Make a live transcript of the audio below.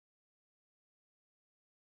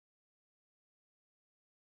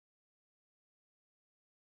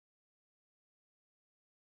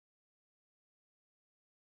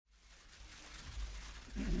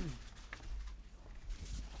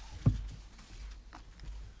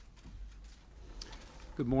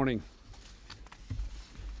Good morning.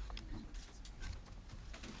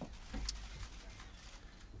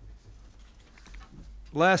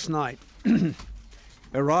 Last night,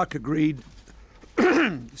 Iraq agreed,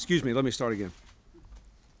 excuse me, let me start again.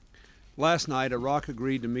 Last night, Iraq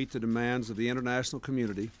agreed to meet the demands of the international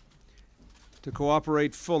community to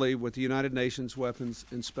cooperate fully with the United Nations weapons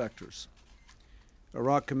inspectors.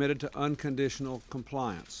 Iraq committed to unconditional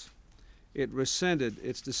compliance. It rescinded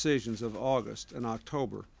its decisions of August and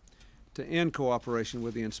October to end cooperation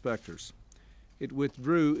with the inspectors. It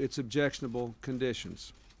withdrew its objectionable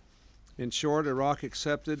conditions. In short, Iraq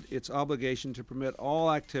accepted its obligation to permit all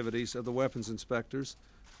activities of the weapons inspectors,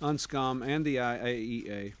 UNSCOM, and the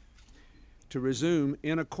IAEA to resume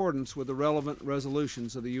in accordance with the relevant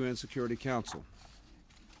resolutions of the UN Security Council.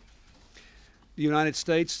 The United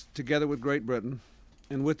States, together with Great Britain,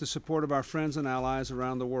 and with the support of our friends and allies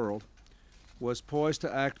around the world, was poised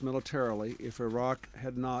to act militarily if Iraq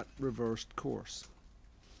had not reversed course.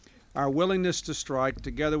 Our willingness to strike,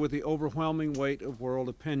 together with the overwhelming weight of world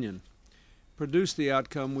opinion, produced the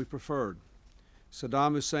outcome we preferred: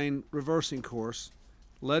 Saddam Hussein reversing course,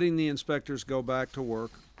 letting the inspectors go back to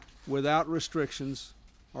work without restrictions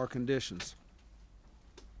or conditions.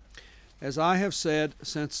 As I have said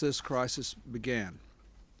since this crisis began,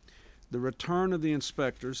 the return of the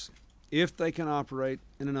inspectors, if they can operate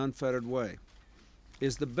in an unfettered way,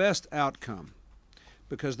 is the best outcome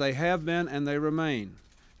because they have been and they remain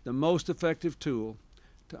the most effective tool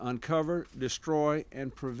to uncover, destroy,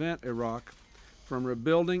 and prevent Iraq from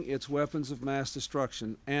rebuilding its weapons of mass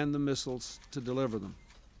destruction and the missiles to deliver them.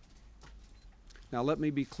 Now let me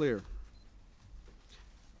be clear.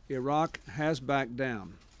 Iraq has backed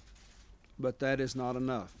down, but that is not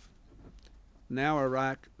enough. Now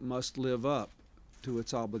Iraq must live up to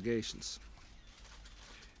its obligations.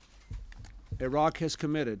 Iraq has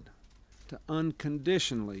committed to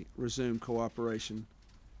unconditionally resume cooperation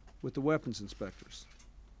with the weapons inspectors.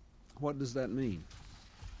 What does that mean?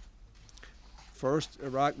 First,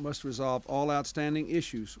 Iraq must resolve all outstanding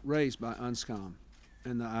issues raised by UNSCOM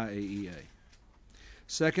and the IAEA.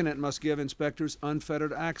 Second, it must give inspectors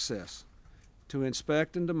unfettered access to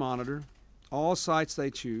inspect and to monitor all sites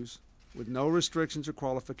they choose with no restrictions or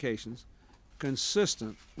qualifications,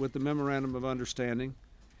 consistent with the Memorandum of Understanding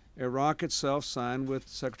Iraq itself signed with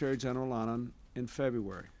Secretary General Annan in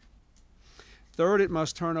February. Third, it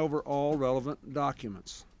must turn over all relevant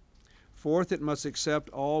documents. Fourth, it must accept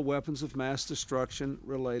all weapons of mass destruction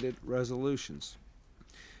related resolutions.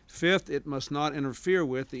 Fifth, it must not interfere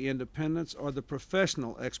with the independence or the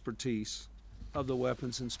professional expertise of the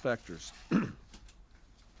weapons inspectors.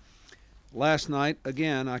 Last night,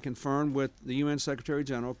 again, I confirmed with the UN Secretary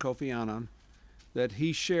General Kofi Annan that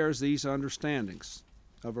he shares these understandings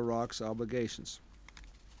of Iraq's obligations.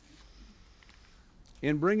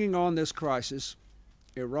 In bringing on this crisis,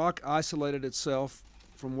 Iraq isolated itself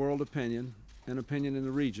from world opinion and opinion in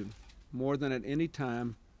the region more than at any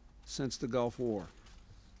time since the Gulf War.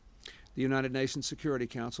 The United Nations Security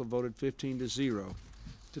Council voted 15-0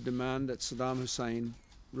 to demand that Saddam Hussein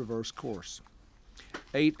reverse course.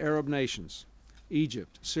 8 Arab nations,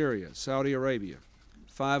 Egypt, Syria, Saudi Arabia,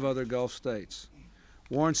 5 other Gulf states,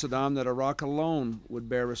 warned Saddam that Iraq alone would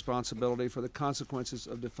bear responsibility for the consequences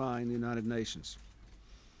of defying the United Nations.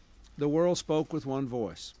 The world spoke with one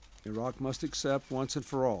voice. Iraq must accept once and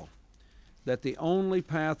for all that the only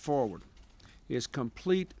path forward is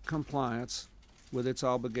complete compliance with its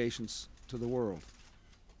obligations to the world.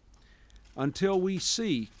 Until we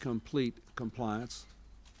see complete compliance,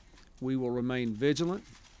 we will remain vigilant,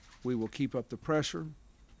 we will keep up the pressure,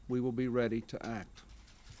 we will be ready to act.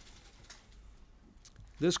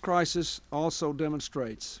 This crisis also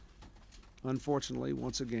demonstrates, unfortunately,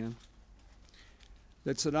 once again,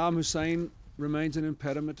 that Saddam Hussein remains an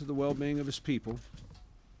impediment to the well-being of his people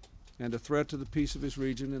and a threat to the peace of his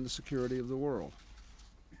region and the security of the world.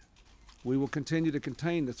 We will continue to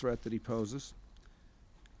contain the threat that he poses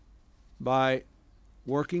by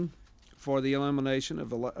working for the elimination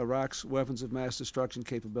of Iraq's weapons of mass destruction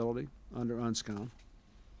capability under UNSCOM,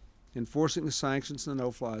 enforcing the sanctions in the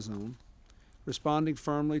no-fly zone, responding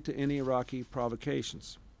firmly to any Iraqi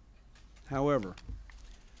provocations. However,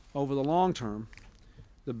 over the long term,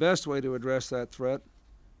 the best way to address that threat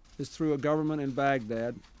is through a government in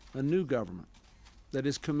Baghdad, a new government that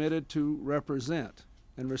is committed to represent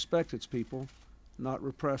and respect its people, not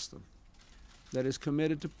repress them, that is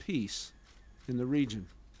committed to peace in the region.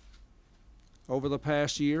 Over the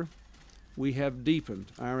past year, we have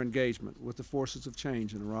deepened our engagement with the forces of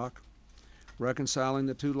change in Iraq, reconciling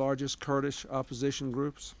the 2 largest Kurdish opposition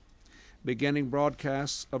groups, beginning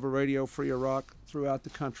broadcasts of a Radio Free Iraq throughout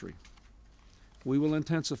the country, We will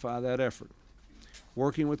intensify that effort,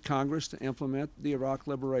 working with Congress to implement the Iraq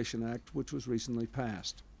Liberation Act, which was recently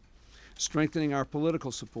passed, strengthening our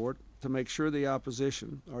political support to make sure the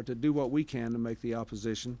opposition, or to do what we can to make the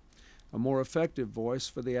opposition a more effective voice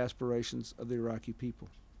for the aspirations of the Iraqi people.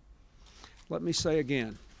 Let me say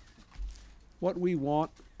again, what we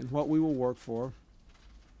want and what we will work for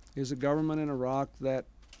is a government in Iraq that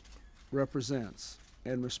represents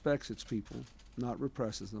and respects its people, not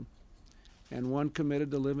represses them, and one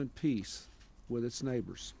committed to live in peace with its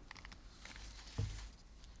neighbors.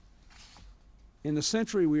 In the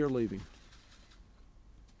century we are leaving,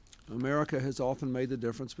 America has often made the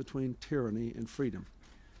difference between tyranny and freedom,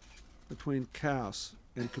 between chaos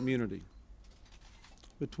and community,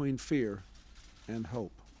 between fear and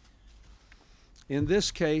hope. In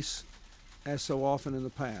this case, as so often in the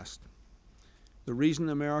past, the reason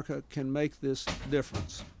America can make this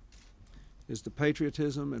difference is the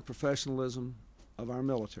patriotism and professionalism of our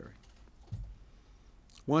military.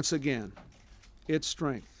 Once again, its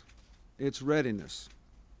strength, its readiness,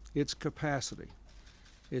 its capacity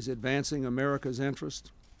is advancing America's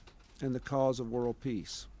interest and the cause of world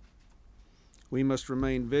peace. We must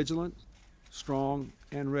remain vigilant, strong,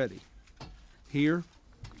 and ready, here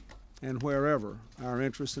and wherever our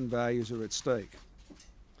interests and values are at stake.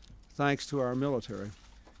 Thanks to our military,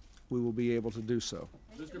 we will be able to do so.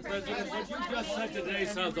 Mr. President, what you just said today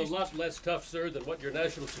sounds a lot less tough, sir, than what your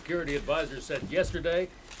national security advisor said yesterday.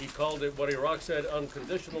 He called it, what Iraq said,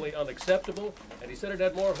 unconditionally unacceptable, and he said it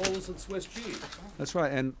had more holes than Swiss cheese. That's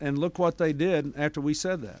right, and look what they did after we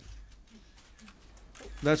said that.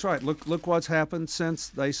 That's right, look what's happened since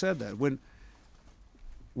they said that. When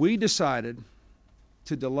we decided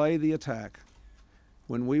to delay the attack,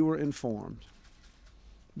 when we were informed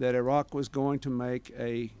that Iraq was going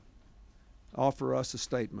to offer us a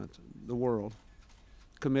statement, the world,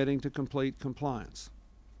 committing to complete compliance.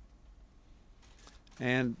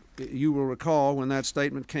 And you will recall when that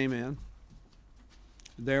statement came in,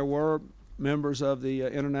 there were members of the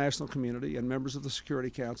international community and members of the Security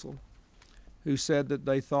Council who said that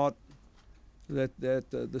they thought that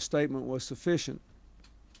the statement was sufficient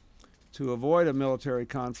to avoid a military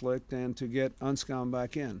conflict and to get UNSCOM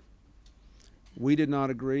back in. We did not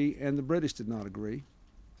agree, and the British did not agree.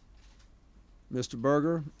 Mr.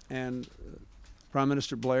 Berger and Prime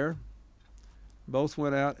Minister Blair both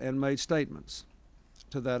went out and made statements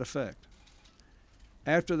to that effect.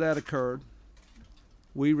 After that occurred,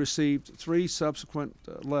 we received 3 subsequent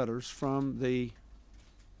letters from the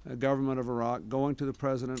government of Iraq going to the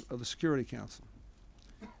President of the Security Council,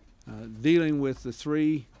 dealing with the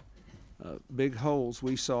 3 big holes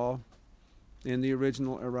we saw in the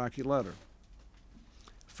original Iraqi letter.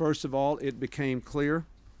 First of all, it became clear,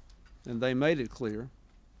 and they made it clear,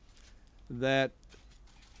 that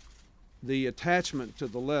the attachment to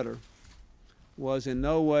the letter was in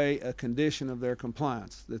no way a condition of their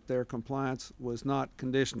compliance, that their compliance was not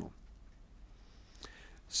conditional.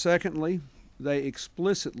 Secondly, they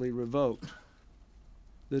explicitly revoked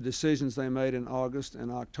the decisions they made in August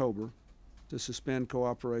and October to suspend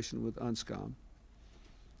cooperation with UNSCOM.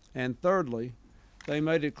 And thirdly, they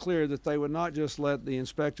made it clear that they would not just let the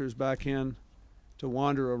inspectors back in to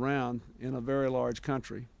wander around in a very large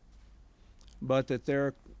country, but that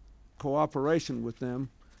their cooperation with them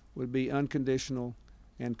would be unconditional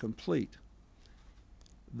and complete.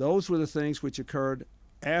 Those were the things which occurred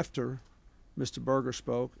after Mr. Berger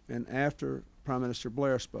spoke and after Prime Minister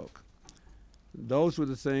Blair spoke. Those were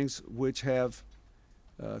the things which have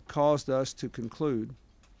caused us to conclude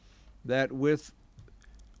that with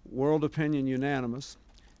world opinion unanimous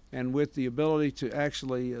and with the ability to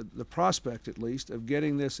actually, the prospect at least, of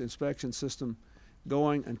getting this inspection system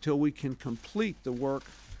going until we can complete the work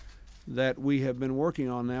that we have been working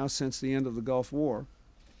on now since the end of the Gulf War,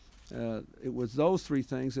 it was those 3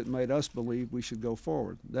 things that made us believe we should go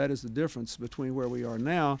forward. That is the difference between where we are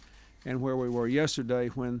now and where we were yesterday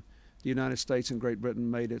when the United States and Great Britain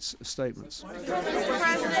made its statements. Mr.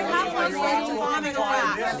 President, how close are you to bombing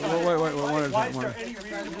Iraq? Why is there any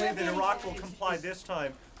reason to believe that Iraq will comply this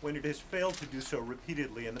time when it has failed to do so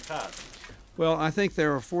repeatedly in the past? Well, I think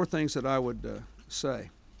there are 4 things that I would say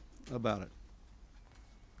about it.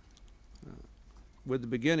 With the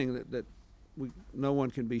beginning that no one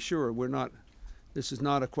can be sure. This is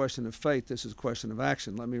not a question of faith, this is a question of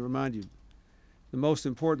action. Let me remind you, the most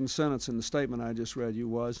important sentence in the statement I just read you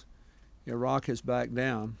was, Iraq has backed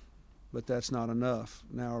down, but that's not enough.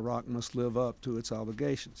 Now Iraq must live up to its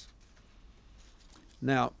obligations.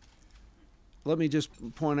 Now, let me just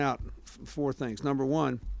point out 4 things. Number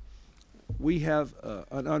 1, we have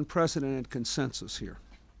an unprecedented consensus here.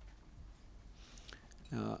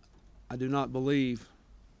 I do not believe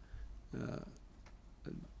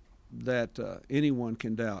that anyone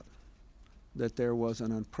can doubt that there was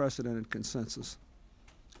an unprecedented consensus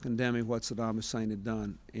condemning what Saddam Hussein had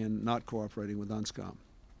done in not cooperating with UNSCOM.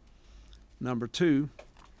 Number two,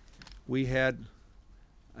 we had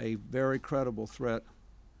a very credible threat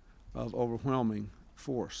of overwhelming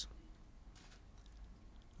force,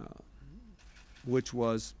 which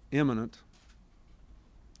was imminent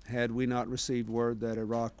had we not received word that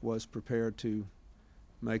Iraq was prepared to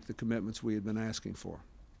make the commitments we had been asking for.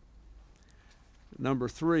 Number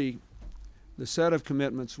three, the set of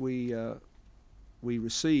commitments we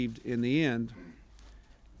received in the end,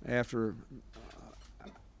 after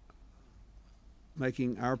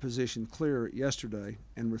making our position clear yesterday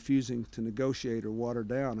and refusing to negotiate or water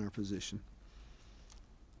down our position,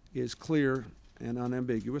 is clear and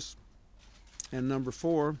unambiguous. And number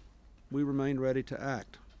four, we remain ready to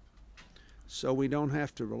act. So we don't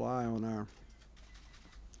have to rely on our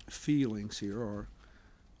feelings here or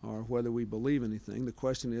whether we believe anything. The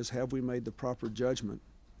question is, have we made the proper judgment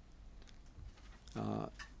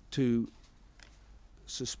to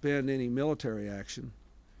suspend any military action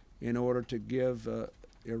in order to give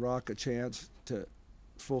Iraq a chance to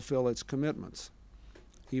fulfill its commitments,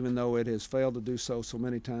 even though it has failed to do so so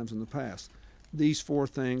many times in the past. These four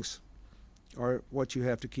things are what you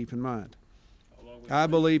have to keep in mind. I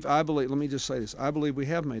believe, let me just say this, I believe we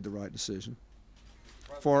have made the right decision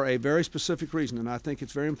for a very specific reason, and I think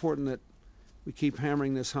it's very important that we keep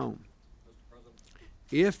hammering this home.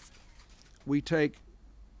 If we take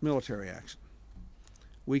military action,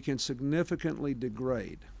 we can significantly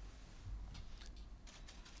degrade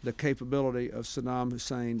the capability of Saddam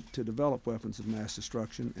Hussein to develop weapons of mass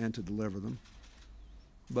destruction and to deliver them,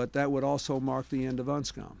 but that would also mark the end of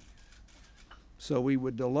UNSCOM. So we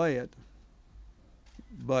would delay it,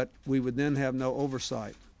 but we would then have no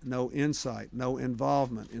oversight, no insight, no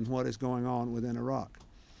involvement in what is going on within Iraq.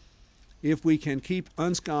 If we can keep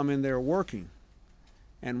UNSCOM in there working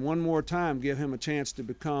and one more time give him a chance to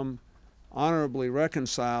become honorably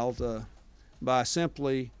reconciled by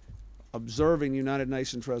simply observing United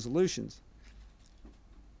Nations resolutions,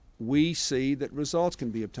 we see that results can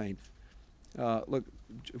be obtained. Look,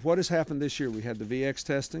 what has happened this year? We had the VX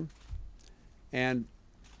testing, and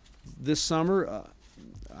this summer,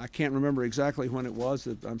 I can't remember exactly when it was.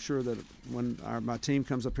 I'm sure that when my team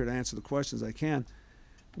comes up here to answer the questions, they can.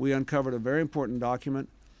 We uncovered a very important document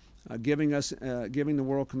giving the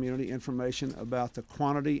world community information about the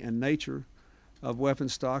quantity and nature of weapon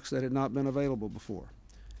stocks that had not been available before.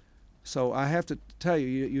 So I have to tell you,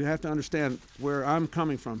 you have to understand where I'm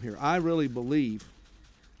coming from here. I really believe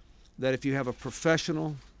that if you have a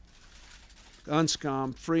professional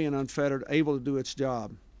UNSCOM, free and unfettered, able to do its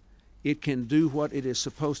job, it can do what it is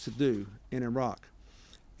supposed to do in Iraq.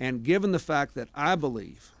 And given the fact that I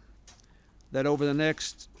believe that over the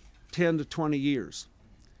next 10 to 20 years,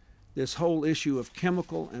 this whole issue of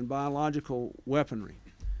chemical and biological weaponry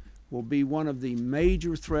will be one of the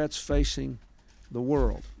major threats facing the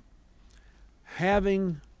world,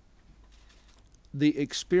 having the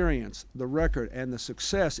experience, the record, and the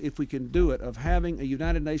success, if we can do it, of having a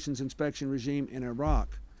United Nations inspection regime in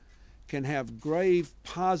Iraq can have grave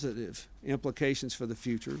positive implications for the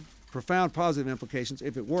future, profound positive implications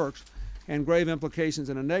if it works, and grave implications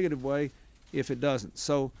in a negative way if it doesn't.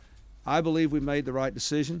 So I believe we made the right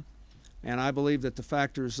decision, and I believe that the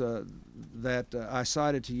factors that I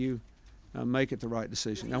cited to you make it the right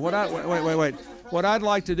decision. Now, what What I'd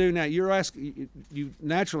like to do now, you're asking, you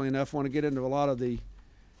naturally enough want to get into a lot of the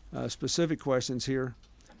specific questions here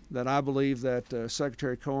that I believe that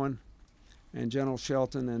Secretary Cohen and General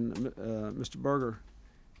Shelton and Mr. Berger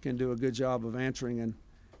can do a good job of answering. And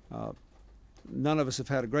none of us have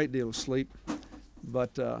had a great deal of sleep,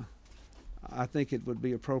 but I think it would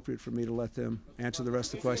be appropriate for me to let them answer the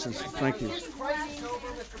rest of the questions. Thank you.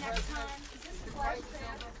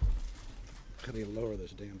 How do you lower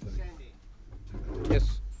this damn thing?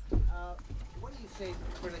 Yes. What do you say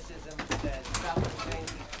to criticism that Saddam Hussein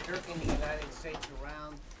is jerking the United States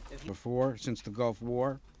around? Before, since the Gulf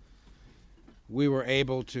War, we were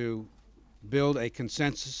able to build a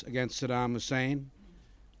consensus against Saddam Hussein.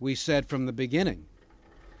 We said from the beginning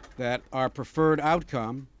that our preferred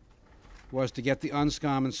outcome was to get the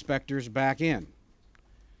UNSCOM inspectors back in.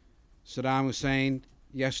 Saddam Hussein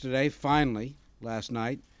yesterday, finally, last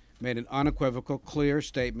night, made an unequivocal, clear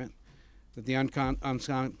statement that the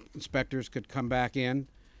UNSCOM inspectors could come back in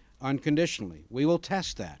unconditionally. We will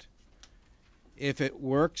test that. If it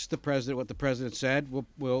works, what the president said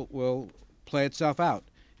will play itself out.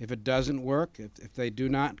 If it doesn't work, if they do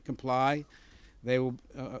not comply,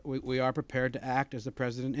 we are prepared to act as the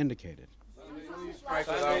President indicated. Will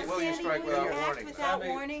you strike without warning? Without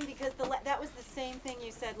warning, because that was the same thing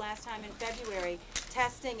you said last time in February,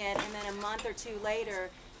 testing it, and then a month or two later,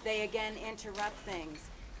 they again interrupt things.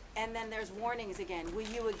 And then there's warnings again. Will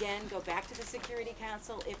you again go back to the Security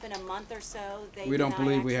Council if in a month or so they We don't deny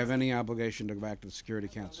believe we access? have any obligation to go back to the Security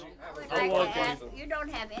Council. You don't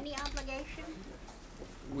have any obligation?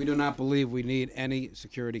 We do not believe we need any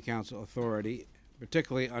Security Council authority,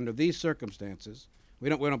 particularly under these circumstances. We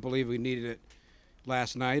don't believe we needed it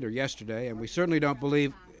last night or yesterday, and we certainly don't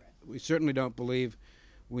believe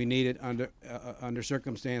we need it under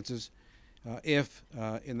circumstances if,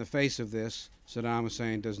 in the face of this, Saddam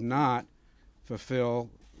Hussein does not fulfill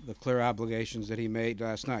the clear obligations that he made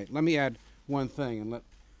last night. Let me add one thing and let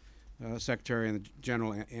the Secretary and the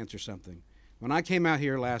General answer something. When I came out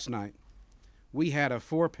here last night, we had a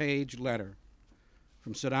 4-page letter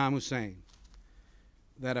from Saddam Hussein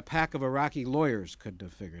that a pack of Iraqi lawyers couldn't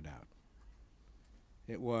have figured out.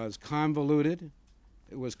 It was convoluted,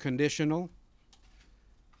 it was conditional,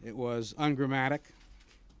 it was ungrammatic,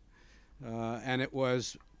 and it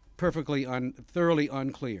was thoroughly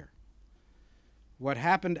unclear. What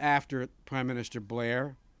happened after Prime Minister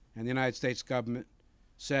Blair and the United States government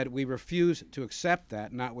said we refuse to accept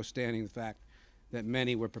that, notwithstanding the fact that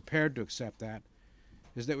many were prepared to accept that,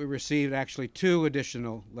 is that we received actually 2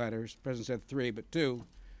 additional letters. The President said 3, but 2,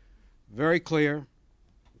 very clear,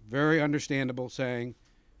 very understandable, saying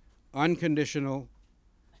unconditional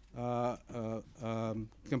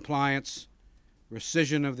compliance,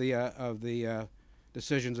 rescission of the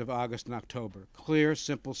decisions of August and October. Clear,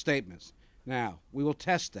 simple statements. Now, we will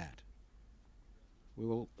test that. We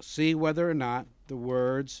will see whether or not the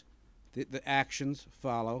words, the actions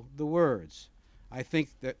follow the words. I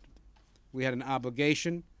think that we had an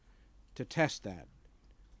obligation to test that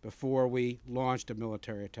before we launched a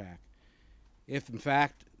military attack. If, in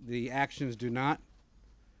fact, the actions do not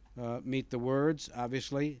meet the words,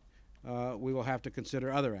 obviously, we will have to consider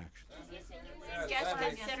other actions. Just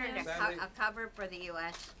considered a cover for the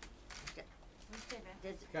U.S.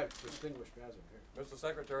 Distinguished guys over here. Mr.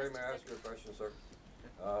 Secretary, may I ask you a question, sir?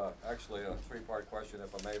 Actually, a 3-part question,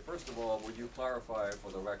 if I may. First of all, would you clarify for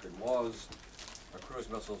the record, was a cruise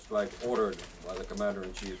missile strike ordered by the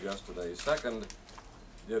Commander-in-Chief yesterday? Second,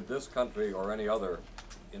 did this country or any other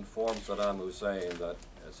inform Saddam Hussein that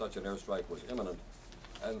such an airstrike was imminent?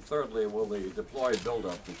 And thirdly, will the deployed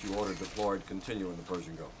buildup that you ordered deployed continue in the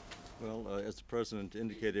Persian Gulf? Well, as the President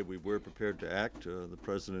indicated, we were prepared to act. The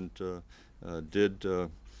President did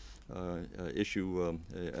issue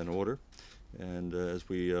an order, and as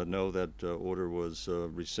we know, that order was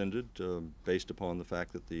rescinded based upon the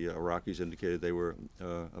fact that the Iraqis indicated they were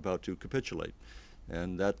about to capitulate,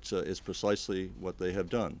 and that is precisely what they have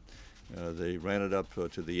done. They ran it up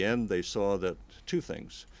to the end. They saw that 2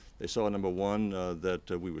 things. They saw, number 1, that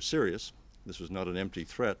we were serious. This was not an empty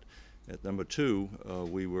threat. At number 2,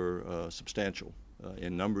 we were substantial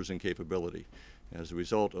in numbers and capability. As a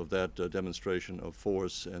result of that demonstration of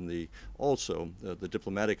force and also the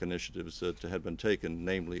diplomatic initiatives that had been taken,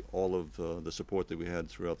 namely all of the support that we had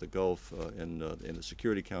throughout the Gulf in the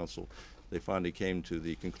Security Council, they finally came to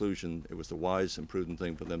the conclusion it was the wise and prudent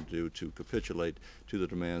thing for them to do to capitulate to the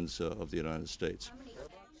demands of the United States.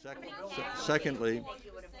 Secondly,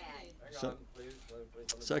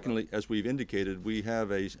 as we've indicated, we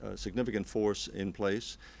have a significant force in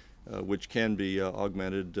place which can be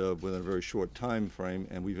augmented within a very short time frame,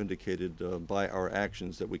 and we've indicated by our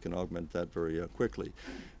actions that we can augment that very quickly.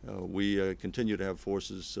 We continue to have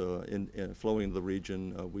forces flowing into the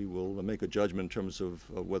region. We will make a judgment in terms of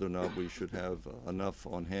whether or not we should have enough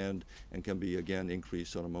on hand and can be again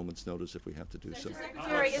increased on a moment's notice if we have to do so.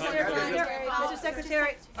 Mr.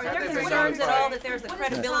 Secretary, are there concerns at all that there's a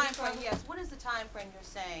credibility? Yes. What is the time frame you're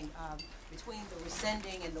saying between the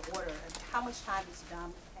rescinding and the order? And how much time does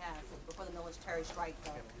Saddam have before the military strike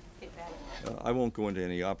hit back? I won't go into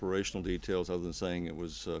any operational details other than saying it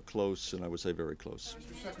was close, and I would say very close.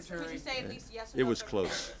 Mr. Secretary, could you say at least yes or it no? was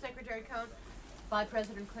close. Secretary Cohn, by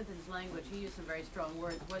President Clinton's language, he used some very strong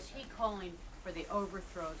words. Was he calling for the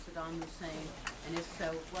overthrow of Saddam Hussein? And if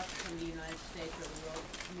so, what can the United States or the world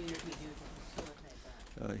community do to facilitate that?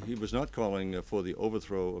 He was not calling for the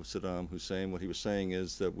overthrow of Saddam Hussein. What he was saying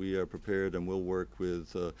is that we are prepared and will work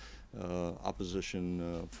with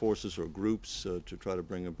opposition forces or groups to try to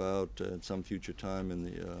bring about at some future time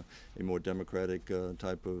in a more democratic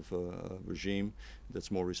type of regime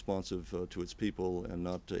that's more responsive to its people and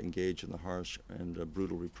not engage in the harsh and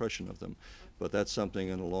brutal repression of them. But that's something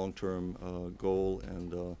in a long-term goal,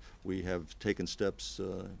 and we have taken steps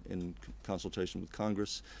in consultation with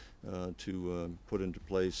Congress to put into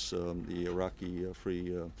place the Iraqi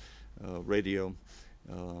Free Radio,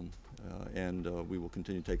 and we will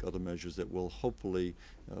continue to take other measures that will hopefully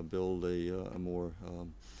build a more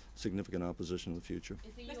significant opposition in the future.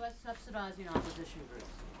 Is the U.S. subsidizing opposition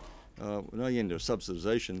groups? Not again, there's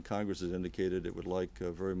subsidization. Congress has indicated it would like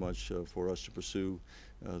very much for us to pursue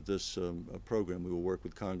this program. We will work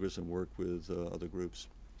with Congress and work with other groups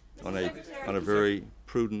on a very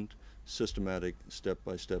prudent, systematic,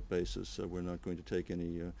 step-by-step basis. We're not going to take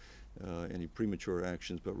any premature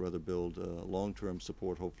actions, but rather build long-term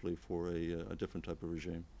support, hopefully, for a different type of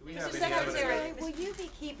regime. Mr. Secretary, will you be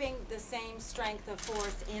keeping the same strength of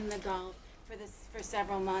force in the Gulf for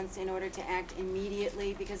several months in order to act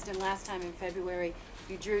immediately? Because the last time in February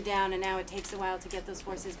you drew down and now it takes a while to get those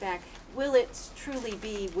forces back. Will it truly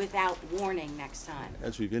be without warning next time?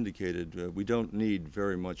 As we've indicated, we don't need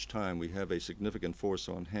very much time. We have a significant force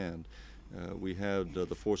on hand. We had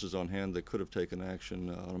the forces on hand that could have taken action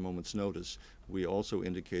on a moment's notice. We also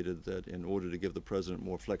indicated that in order to give the President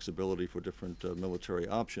more flexibility for different military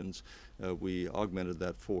options, we augmented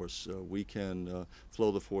that force. We can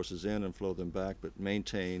flow the forces in and flow them back, but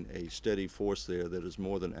maintain a steady force there that is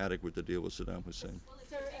more than adequate to deal with Saddam Hussein.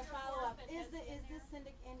 Sir, a follow-up. Is this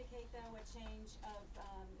indicate, though, a change of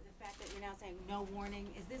the fact that you're now saying no warning?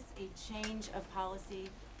 Is this a change of policy?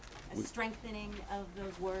 A strengthening of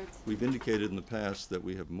those words? We've indicated in the past that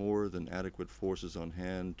we have more than adequate forces on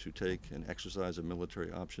hand to take and exercise a military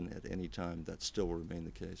option at any time. That still will remain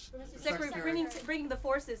the case. Secretary, bringing the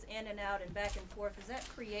forces in and out and back and forth, does that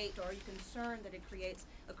create, or are you concerned that it creates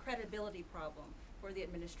a credibility problem for the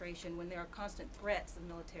administration when there are constant threats of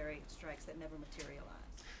military strikes that never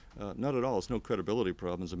materialize? Not at all. It's no credibility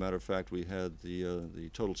problem. As a matter of fact, we had the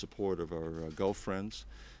total support of our Gulf friends.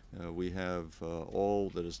 We have all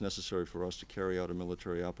that is necessary for us to carry out a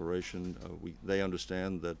military operation. They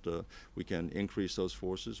understand that we can increase those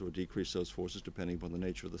forces or decrease those forces depending upon the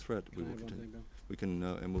nature of the threat. We will continue. We can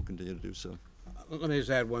and will continue to do so. Let me just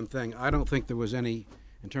add one thing. I don't think there was any,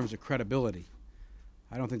 in terms of credibility,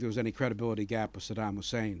 I don't think there was any credibility gap with Saddam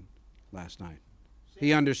Hussein last night.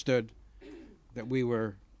 He understood that we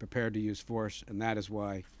were prepared to use force, and that is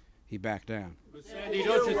why he backed down. But Sandy,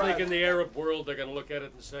 don't you think in the Arab world they're going to look at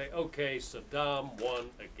it and say, okay, Saddam won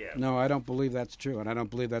again? No, I don't believe that's true, and I don't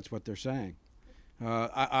believe that's what they're saying.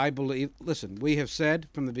 I believe, listen, we have said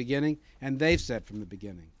from the beginning, and they've said from the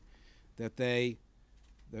beginning, that the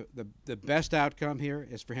best outcome here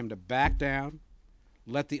is for him to back down,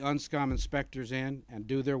 let the UNSCOM inspectors in, and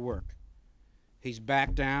do their work. He's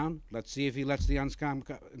backed down. Let's see if he lets the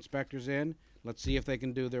UNSCOM inspectors in. Let's see if they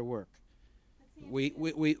can do their work. We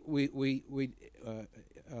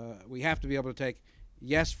have to be able to take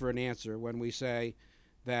yes for an answer when we say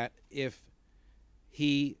that if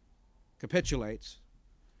he capitulates,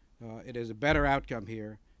 it is a better outcome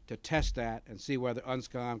here to test that and see whether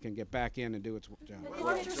UNSCOM can get back in and do its job.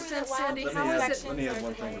 Let me add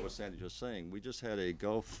one thing to what Sandy just saying. We just had a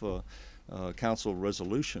Gulf Council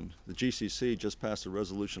resolution. The GCC just passed a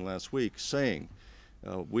resolution last week saying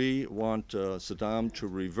we want Saddam to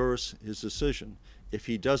reverse his decision. If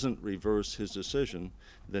he doesn't reverse his decision,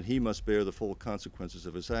 then he must bear the full consequences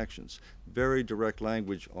of his actions. Very direct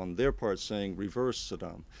language on their part saying reverse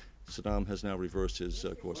Saddam. Saddam has now reversed his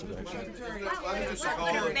course of action. What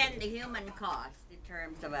would have been the human cost in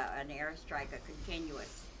terms of an airstrike, a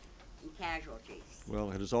continuous casualties?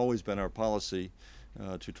 Well, it has always been our policy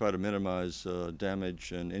to try to minimize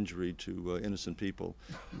damage and injury to innocent people.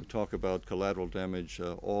 We talk about collateral damage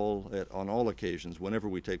on all occasions. Whenever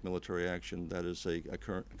we take military action, that is a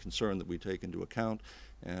concern that we take into account,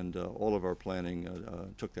 and all of our planning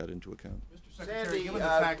took that into account. Mr. Secretary, Sandy, given the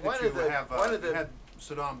fact that you had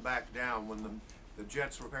Saddam back down when the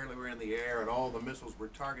jets apparently were in the air and all the missiles were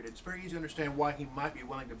targeted, it's very easy to understand why he might be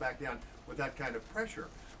willing to back down with that kind of pressure.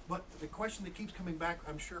 But the question that keeps coming back,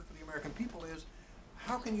 I'm sure, for the American people is,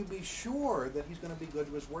 how can you be sure that he's going to be good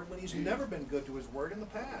to his word when he's never been good to his word in the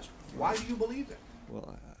past? Why do you believe it?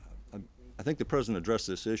 Well, I think the President addressed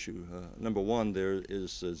this issue. Number one, there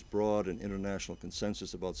is as broad an international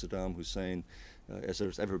consensus about Saddam Hussein as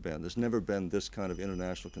there's ever been. There's never been this kind of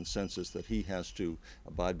international consensus that he has to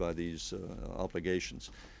abide by these obligations.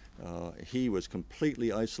 He was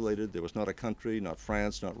completely isolated. There was not a country, not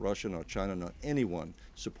France, not Russia, not China, not anyone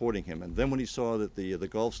supporting him. And then when he saw that the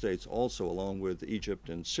Gulf states also, along with Egypt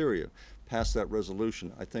and Syria, passed that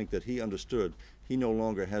resolution, I think that he understood he no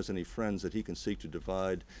longer has any friends that he can seek to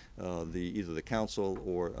divide either the Council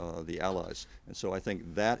or the Allies. And so I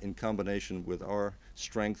think that, in combination with our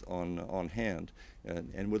strength on hand,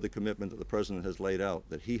 and with the commitment that the President has laid out,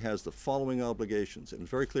 that he has the following obligations. And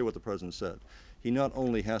it's very clear what the President said. He not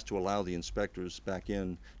only has to allow the inspectors back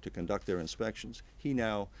in to conduct their inspections, he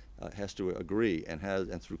now has to agree and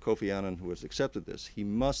through Kofi Annan, who has accepted this, he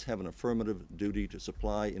must have an affirmative duty to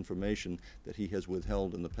supply information that he has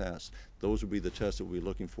withheld in the past. Those would be the tests that we're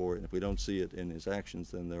looking for, and if we don't see it in his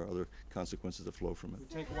actions, then there are other consequences that flow from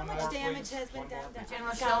it. How much damage has been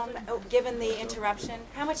done, given the interruption?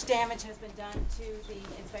 How much damage has been done to the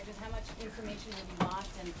inspectors? How much information will be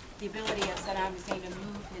lost, and the ability of Saddam Hussein to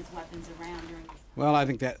move his weapons around during this? Well, I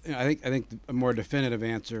think a more definitive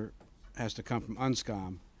answer has to come from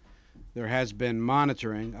UNSCOM. There has been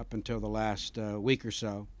monitoring up until the last week or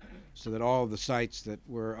so that all of the sites that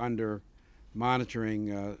were under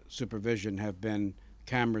monitoring supervision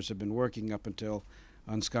cameras have been working up until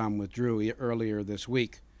UNSCOM withdrew earlier this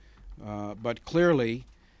week. But clearly,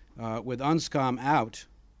 with UNSCOM out,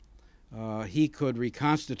 he could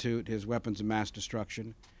reconstitute his weapons of mass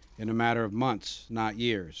destruction in a matter of months, not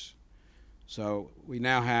years. So we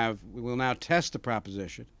will now test the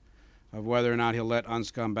proposition of whether or not he'll let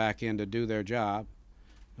UNSCOM back in to do their job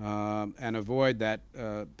and avoid that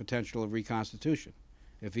potential of reconstitution.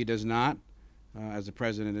 If he does not, as the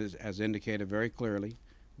President has indicated very clearly,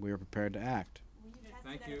 we are prepared to act.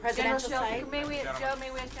 Thank you. General Shelton, may we ask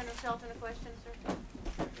General Shelton a question, sir?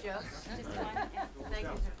 Joe? Just one. Thank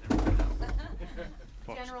you,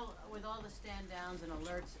 sir. General, with all the stand-downs and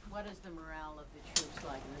alerts, what is the morale of the troops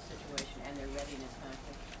like in this situation and their readiness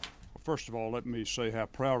factor? First of all, let me say how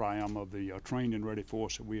proud I am of the trained and ready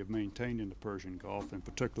force that we have maintained in the Persian Gulf, in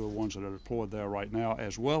particular the ones that are deployed there right now,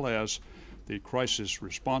 as well as the crisis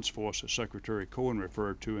response force that Secretary Cohen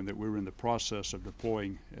referred to and that we're in the process of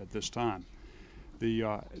deploying at this time.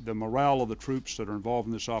 The morale of the troops that are involved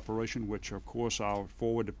in this operation, which of course our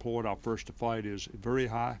forward deployed, our first to fight, is very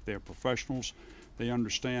high. They're professionals. They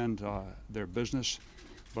understand their business.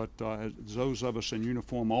 But those of us in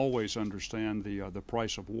uniform always understand the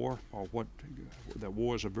price of war, or that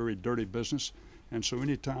war is a very dirty business, and so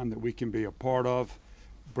any time that we can be a part of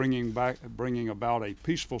bringing about a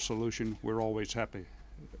peaceful solution, we're always happy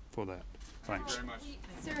for that. Thanks.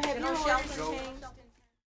 Sir, have your orders changed?